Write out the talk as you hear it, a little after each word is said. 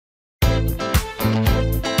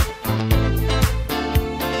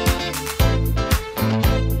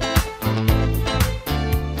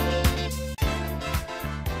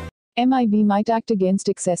MIB might act against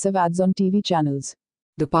excessive ads on TV channels.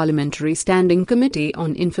 The Parliamentary Standing Committee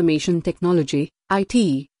on Information Technology,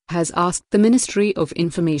 IT, has asked the Ministry of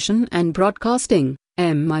Information and Broadcasting,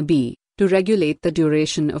 MIB, to regulate the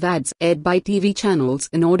duration of ads aired by TV channels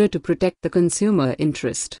in order to protect the consumer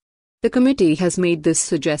interest. The committee has made this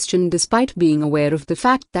suggestion despite being aware of the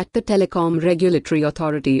fact that the Telecom Regulatory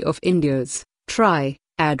Authority of India's TRI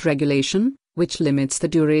ad regulation, which limits the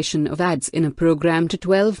duration of ads in a program to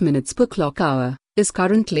 12 minutes per clock hour, is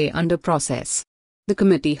currently under process. The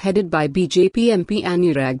committee headed by BJP MP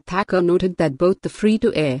Anurag Thakur noted that both the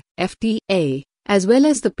free-to-air (FTA) as well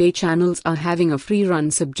as the pay channels are having a free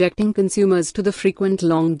run, subjecting consumers to the frequent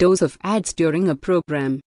long dose of ads during a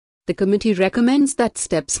program. The committee recommends that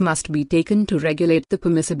steps must be taken to regulate the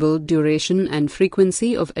permissible duration and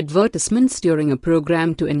frequency of advertisements during a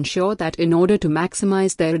program to ensure that in order to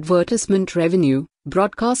maximize their advertisement revenue,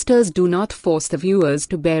 broadcasters do not force the viewers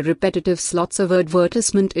to bear repetitive slots of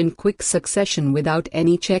advertisement in quick succession without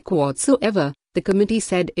any check whatsoever, the committee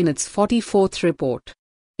said in its 44th report.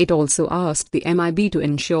 It also asked the MIB to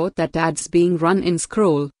ensure that ads being run in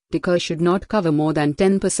scroll-ticker should not cover more than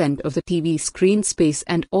 10% of the TV screen space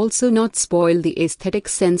and also not spoil the aesthetic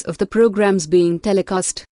sense of the programs being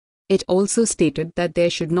telecast. It also stated that there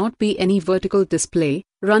should not be any vertical display,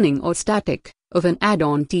 running or static, of an ad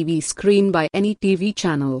on TV screen by any TV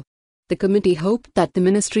channel. The committee hoped that the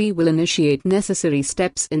ministry will initiate necessary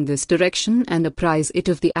steps in this direction and apprise it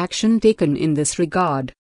of the action taken in this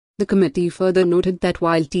regard. The committee further noted that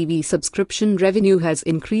while TV subscription revenue has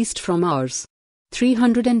increased from Rs.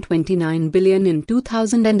 329 billion in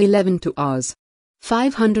 2011 to Rs.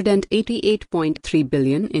 588.3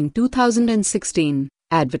 billion in 2016,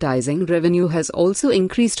 advertising revenue has also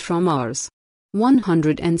increased from Rs.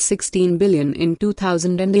 116 billion in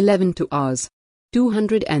 2011 to Rs.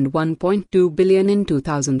 201.2 billion in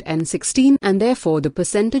 2016, and therefore the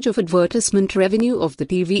percentage of advertisement revenue of the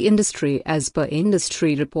TV industry as per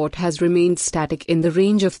industry report has remained static in the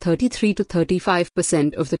range of 33 to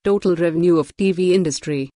 35% of the total revenue of TV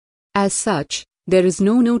industry. As such, there is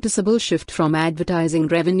no noticeable shift from advertising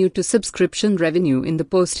revenue to subscription revenue in the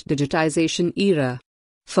post-digitization era.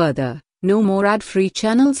 Further, no more ad-free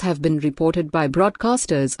channels have been reported by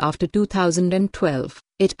broadcasters after 2012,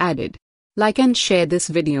 it added. Like and share this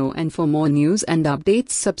video, and for more news and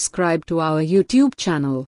updates subscribe to our YouTube channel.